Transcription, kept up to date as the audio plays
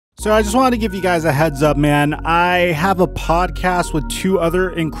So I just wanted to give you guys a heads up, man. I have a podcast with two other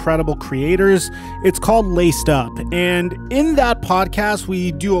incredible creators. It's called Laced Up. And in that podcast,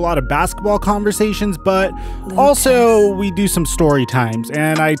 we do a lot of basketball conversations, but also we do some story times.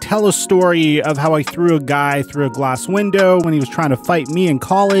 And I tell a story of how I threw a guy through a glass window when he was trying to fight me in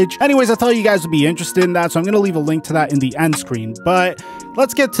college. Anyways, I thought you guys would be interested in that, so I'm going to leave a link to that in the end screen. But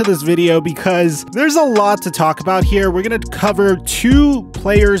let's get to this video because there's a lot to talk about here. We're going to cover two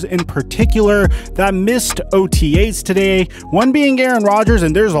players in particular that missed OTAs today, one being Aaron Rodgers,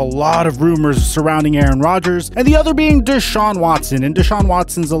 and there's a lot of rumors surrounding Aaron Rodgers, and the other being Deshaun Watson, and Deshaun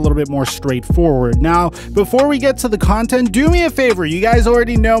Watson's a little bit more straightforward. Now, before we get to the content, do me a favor. You guys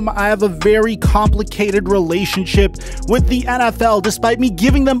already know I have a very complicated relationship with the NFL. Despite me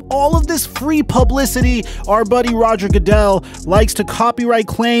giving them all of this free publicity, our buddy Roger Goodell likes to copyright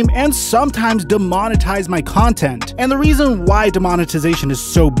claim and sometimes demonetize my content. And the reason why demonetization is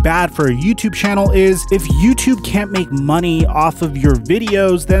so bad for a YouTube channel is if YouTube can't make money off of your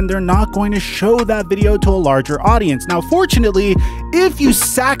videos, then they're not going to show that video to a larger audience. Now, fortunately, if you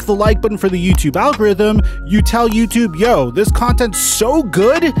sack the like button for the YouTube algorithm, you tell YouTube, yo, this content's so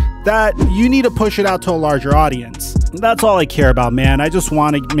good that you need to push it out to a larger audience. That's all I care about, man. I just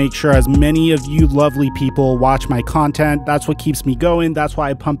want to make sure as many of you lovely people watch my content. That's what keeps me going. That's why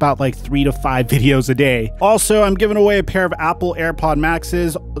I pump out like 3 to 5 videos a day. Also, I'm giving away a pair of Apple AirPod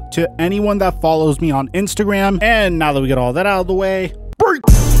Maxes to anyone that follows me on Instagram. And now that we get all that out of the way, break!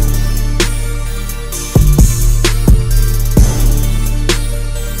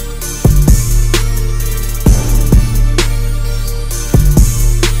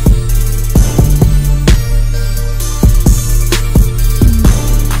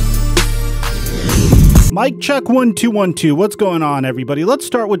 Mic check 1 2 1 2. What's going on, everybody? Let's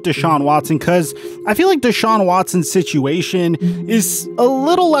start with Deshaun Watson because I feel like Deshaun Watson's situation is a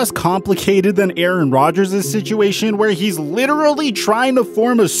little less complicated than Aaron Rodgers' situation, where he's literally trying to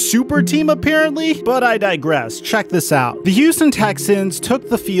form a super team apparently. But I digress. Check this out. The Houston Texans took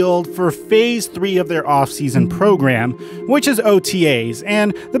the field for phase 3 of their offseason program, which is OTAs.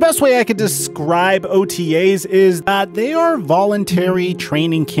 And the best way I could describe OTAs is that they are voluntary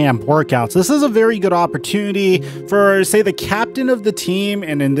training camp workouts. This is a very good opportunity for, say, the captain of the team,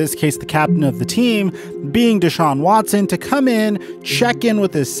 and in this case, the captain of the team being Deshaun Watson, to come in, check in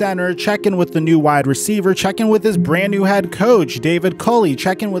with his center, check in with the new wide receiver, check in with his brand new head coach, David Culley,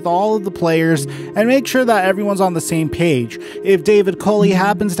 check in with all of the players, and make sure that everyone's on the same page. If David Culley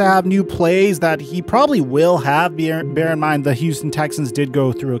happens to have new plays that he probably will have, bear in mind the Houston Texans did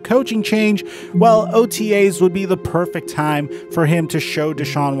go through a coaching change, well, OTAs would be the perfect time for him to show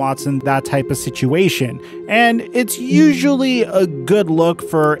Deshaun Watson that type of situation. And it's usually a good look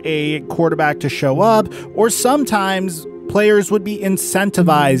for a quarterback to show up, or sometimes players would be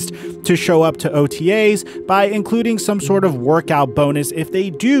incentivized to show up to OTAs by including some sort of workout bonus if they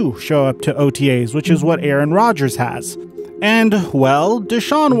do show up to OTAs, which is what Aaron Rodgers has. And, well,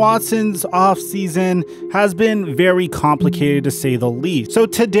 Deshaun Watson's offseason has been very complicated to say the least. So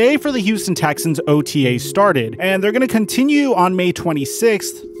today for the Houston Texans, OTA started, and they're going to continue on May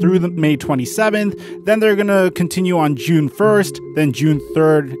 26th through May 27th. Then they're going to continue on June 1st, then June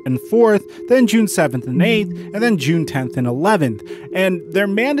 3rd and 4th, then June 7th and 8th, and then June 10th and 11th. And their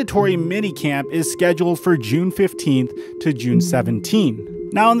mandatory minicamp is scheduled for June 15th to June 17th.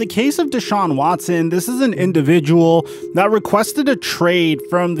 Now, in the case of Deshaun Watson, this is an individual that requested a trade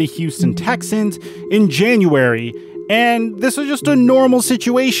from the Houston Texans in January. And this is just a normal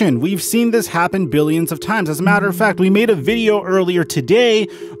situation. We've seen this happen billions of times. As a matter of fact, we made a video earlier today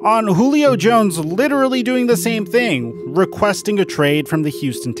on Julio Jones literally doing the same thing, requesting a trade from the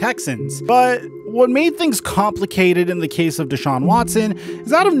Houston Texans. But what made things complicated in the case of Deshaun Watson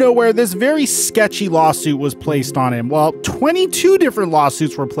is out of nowhere, this very sketchy lawsuit was placed on him. Well, 22 different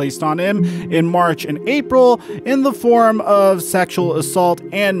lawsuits were placed on him in March and April in the form of sexual assault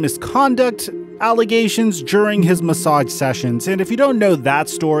and misconduct allegations during his massage sessions. And if you don't know that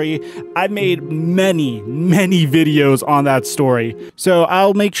story, I've made many videos on that story. So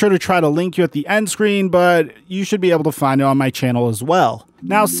I'll make sure to try to link you at the end screen, but you should be able to find it on my channel as well.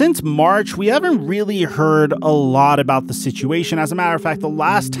 Now, since March, we haven't really heard a lot about the situation. As a matter of fact, the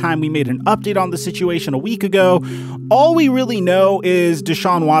last time we made an update on the situation a week ago, all we really know is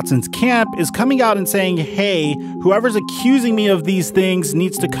Deshaun Watson's camp is coming out and saying, hey, whoever's accusing me of these things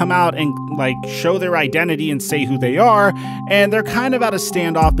needs to come out and show their identity and say who they are. And they're kind of at a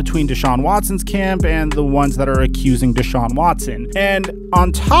standoff between Deshaun Watson's camp and the ones that are accusing Deshaun Watson. And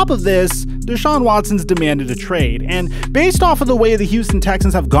on top of this, Deshaun Watson's demanded a trade. And based off of the way the Houston Texans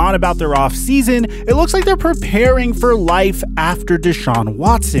Texans have gone about their offseason, it looks like they're preparing for life after Deshaun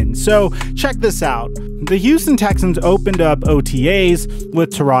Watson. So check this out. The Houston Texans opened up OTAs with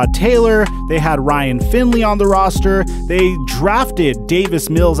Tyrod Taylor. They had Ryan Finley on the roster. They drafted Davis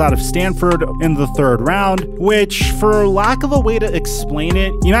Mills out of Stanford in the 3rd round, which, for lack of a way to explain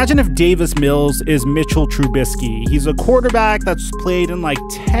it, imagine if Davis Mills is Mitchell Trubisky. He's a quarterback that's played in like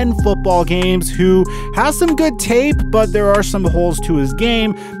 10 football games, who has some good tape, but there are some holes to his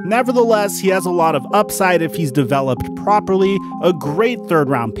game. Nevertheless, he has a lot of upside if he's developed properly. A great 3rd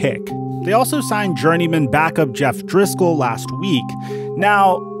round pick. They also signed journeyman backup Jeff Driscoll last week.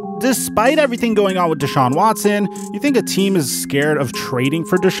 Now, despite everything going on with Deshaun Watson, you think a team is scared of trading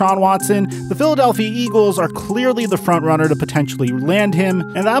for Deshaun Watson? The Philadelphia Eagles are clearly the front runner to potentially land him,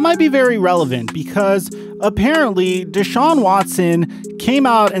 and that might be very relevant because apparently Deshaun Watson came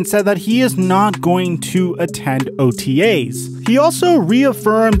out and said that he is not going to attend OTAs. He also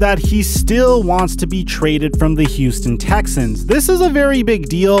reaffirmed that he still wants to be traded from the Houston Texans. This is a very big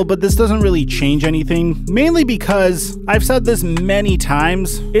deal, but this doesn't really change anything, mainly because I've said this many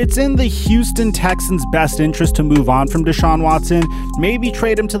times. It's in the Houston Texans' best interest to move on from Deshaun Watson, maybe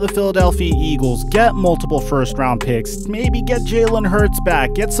trade him to the Philadelphia Eagles, get multiple 1st round picks, maybe get Jalen Hurts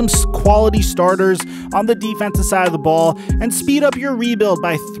back, get some quality starters on the defensive side of the ball, and speed up your rebuild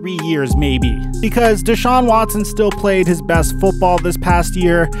by 3 years maybe. Because Deshaun Watson still played his best football this past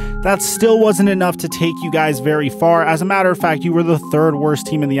year, that still wasn't enough to take you guys very far. As a matter of fact, you were the 3rd worst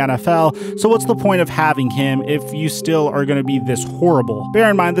team in the NFL, so what's the point of having him if you still are going to be this horrible? Bear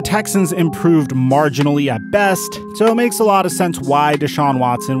in mind, the Texans improved marginally at best, so it makes a lot of sense why Deshaun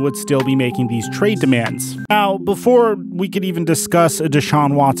Watson would still be making these trade demands. Now, before we could even discuss a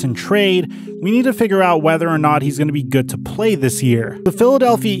Deshaun Watson trade, we need to figure out whether or not he's going to be good to play this year. The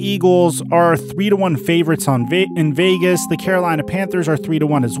Philadelphia Eagles are 3-1 favorites in Vegas. The Carolina Panthers are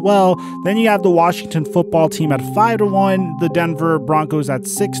 3-1 as well. Then you have the Washington football team at 5-1, the Denver Broncos at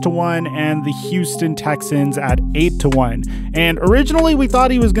 6-1, and the Houston Texans at 8-1. And originally we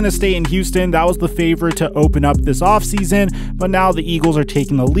thought he was going to stay in Houston. That was the favorite to open up this offseason, but now the Eagles are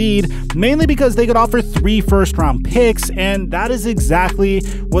taking the lead, mainly because they could offer 3 first-round picks, and that is exactly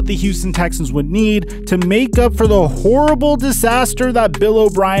what the Houston Texans would need to make up for the horrible disaster that Bill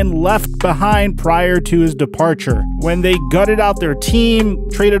O'Brien left behind prior to his departure. When they gutted out their team,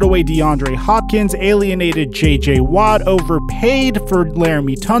 traded away DeAndre Hopkins, alienated JJ Watt, overpaid for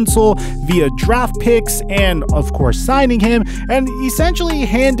Laramie Tunsil via draft picks, and of course signing him, and essentially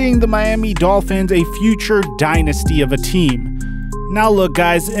handing the Miami Dolphins a future dynasty of a team. Now look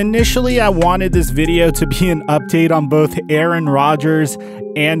guys, initially I wanted this video to be an update on both Aaron Rodgers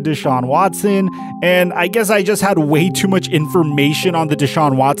and Deshaun Watson, and I guess I just had way too much information on the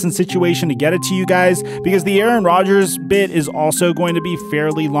Deshaun Watson situation to get it to you guys, because the Aaron Rodgers bit is also going to be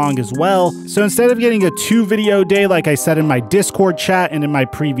fairly long as well. So instead of getting a 2-video day like I said in my Discord chat and in my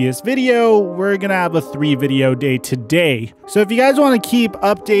previous video, we're gonna have a 3-video day today. So if you guys want to keep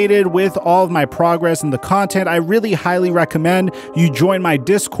updated with all of my progress and the content, I really highly recommend you join my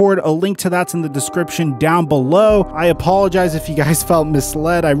Discord. A link to that's in the description down below. I apologize if you guys felt misled.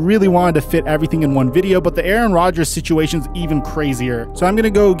 I really wanted to fit everything in one video, but the Aaron Rodgers situation is even crazier. So I'm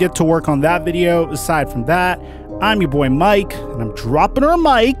gonna go get to work on that video. Aside from that, I'm your boy Mike, and I'm dropping our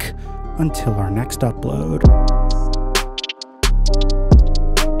mic until our next upload.